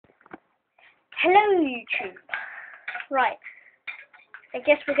Hello YouTube. Right, I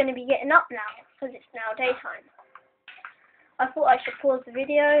guess we're going to be getting up now, because it's now daytime. I thought I should pause the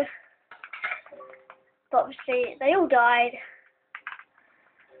video, but obviously they all died.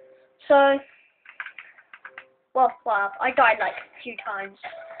 So, well, I died like a few times.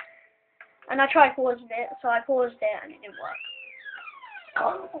 And I tried pausing it, so I paused it and it didn't work.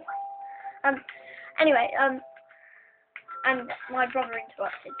 Oh. Anyway, and my brother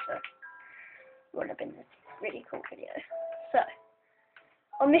interrupted, so it would have been a really cool video. So,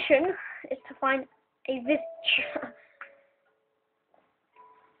 our mission is to find a villager.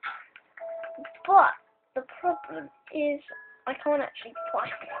 But the problem is I can't actually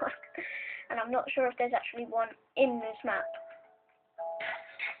find one, and I'm not sure if there's actually one in this map.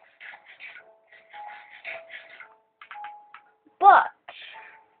 But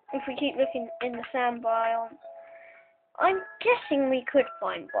if we keep looking in the sand biome, I'm guessing we could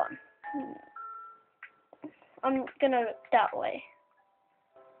find one. I'm gonna look that way.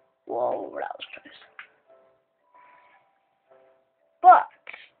 Whoa, that was close. But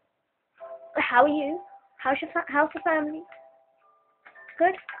how are you? How's the family?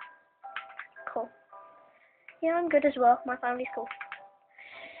 Good? Cool. Yeah, I'm good as well. My family's cool.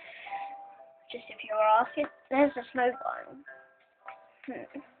 Just if you're asking, there's a snow biome.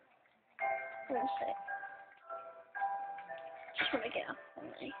 Let's see. Just want to get up on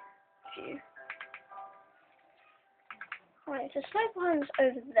the view. Right, so snow biome's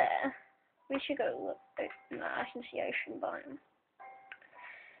over there. We should go look. No, I can see ocean biome.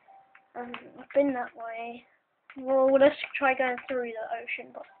 I've been that way. Well, let's try going through the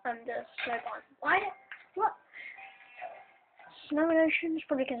ocean and the snow biome. Why? What? Snow and ocean? It's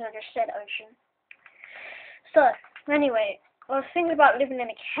probably because I just said ocean. So, anyway, I was thinking about living in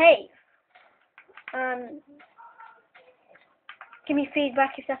a cave. Give me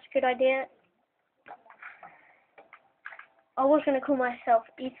feedback if that's a good idea. I was going to call myself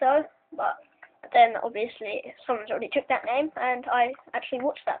Etho, but then obviously someone's already took that name, and I actually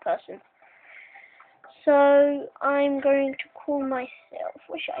watched that person. So I'm going to call myself.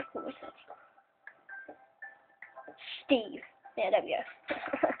 What should I call myself? Steve. Yeah, there we go.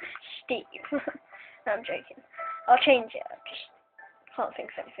 Steve. No, I'm joking. I'll change it. I just can't think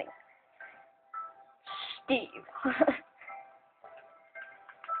of anything. Steve.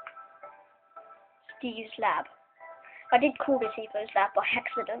 Steve's Lab. I did call this Etho's Lab by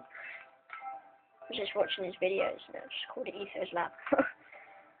accident. I was just watching his videos and I just called it Etho's Lab.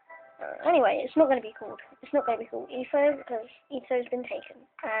 Anyway, it's not going to be called Etho because Etho's been taken,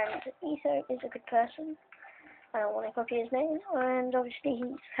 and Etho is a good person. I don't want to copy his name, and obviously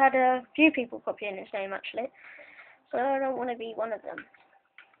he's had a few people copying his name actually, so I don't want to be one of them.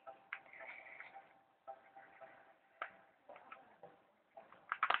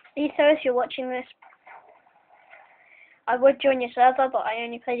 Etho, if you're watching this, I would join your server, but I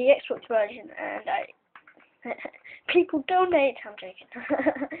only play the Xbox version, and people donate. I'm joking.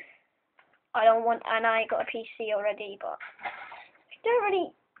 I don't want, and I got a PC already, but I don't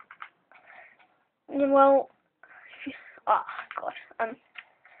really. Well, oh god, I'm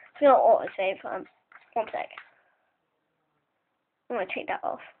gonna autosave. One sec. I'm gonna take that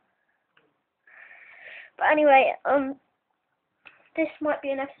off. But anyway, this might be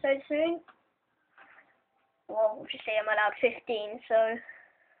an episode soon. Well, obviously I'm allowed 15, so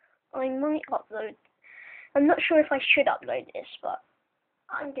I might upload. I'm not sure if I should upload this, but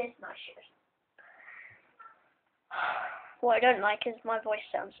I'm guessing I should. What I don't like is my voice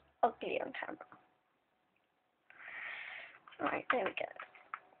sounds ugly on camera. Right, there we go.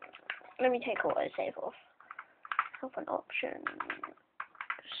 Let me take autosave off. Help an option.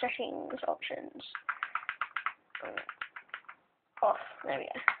 Settings, options. Off. There we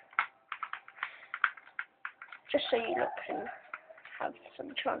go. Just so you can have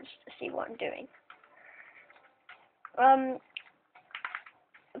some chance to see what I'm doing.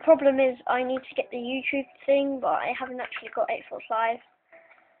 The problem is I need to get the YouTube thing, but I haven't actually got 845.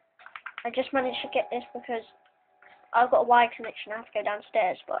 I just managed to get this because I've got a wire connection. I have to go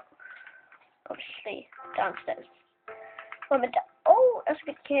downstairs, but obviously downstairs. Oh, that's a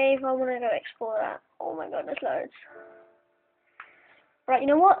good cave. I want to go explore that. Oh my god, there's loads. Right, you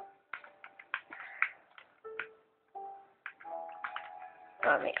know what?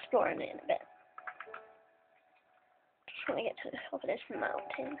 I'm exploring it in a bit. Just want to get to the top of this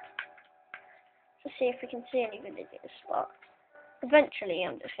mountain to see if we can see any villages, but eventually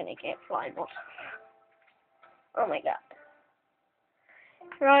I'm just going to get flying off. Oh my god.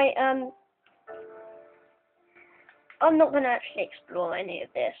 Right, I'm not going to actually explore any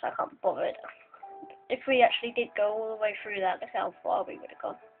of this. I can't bother. If we actually did go all the way through that, look how far we would have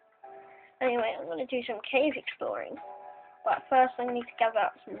gone. Anyway, I'm gonna do some cave exploring. But first I need to gather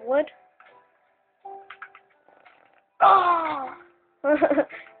up some wood. Oh!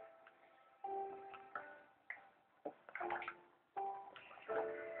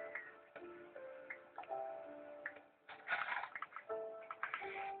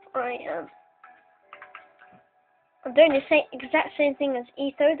 Right, I'm doing the exact same thing as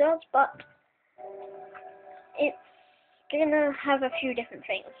Etho does, but it's gonna have a few different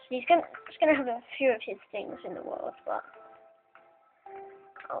things. It's gonna have a few of his things in the world, but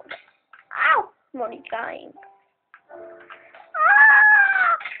oh, ow! I'm already dying.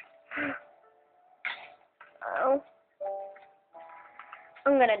 Ah! Oh,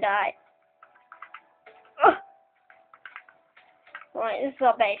 I'm gonna die. Ugh. Right, this is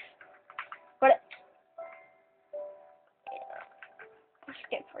our base. Got it. Yeah. Let's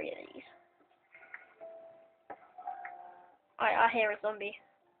get 3 of these. I hear a zombie.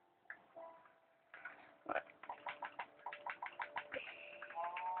 Right.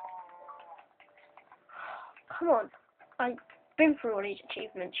 Come on. I've been through all these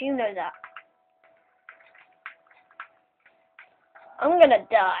achievements. You know that. I'm gonna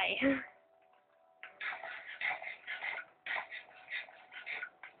die.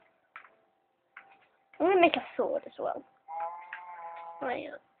 I'm gonna make a sword as well. Right,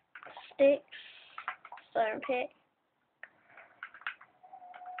 sticks, stone pick.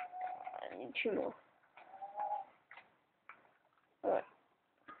 I need 2 more. Right.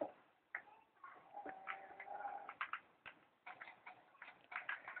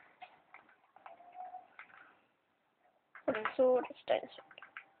 Wooden sword, stone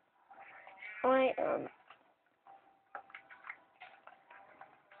sword. Right,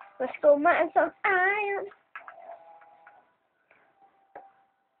 let's go mine some iron.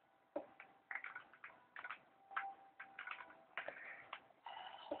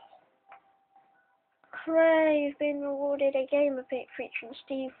 Hooray, you've been rewarded a game of it featuring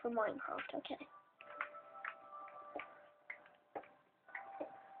Steve from Minecraft. Okay.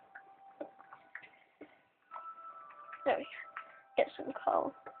 There we go. Get some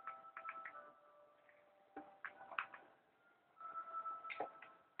coal.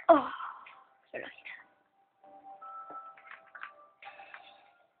 Oh, so lucky.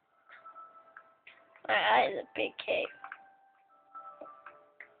 That is a big cave.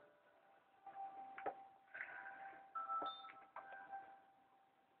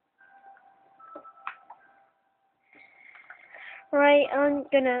 Right, I'm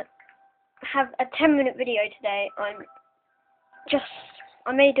gonna have a 10-minute video today. I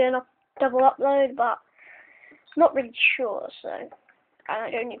may do a double upload, but I'm not really sure, so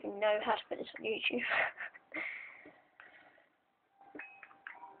I don't even know how to put this on YouTube.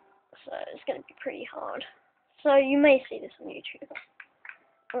 So it's gonna be pretty hard. So you may see this on YouTube.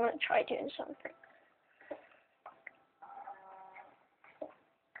 I'm gonna try doing something.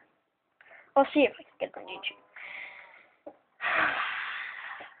 I'll see if I can get it on YouTube.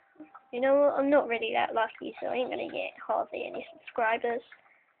 You know what, I'm not really that lucky, so I ain't gonna get hardly any subscribers.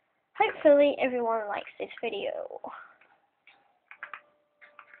 Hopefully everyone likes this video.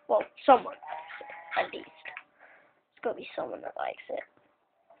 Well, someone likes it, at least. There's gotta be someone that likes it.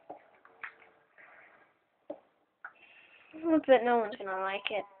 But no one's gonna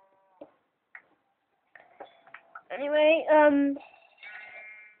like it. Anyway,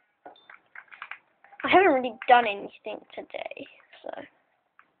 I haven't really done anything today, so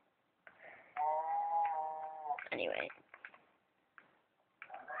anyway.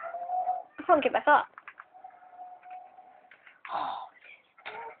 I can't get back up. Oh,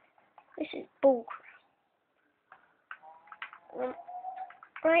 this is bullcrap.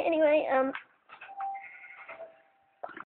 Right, anyway,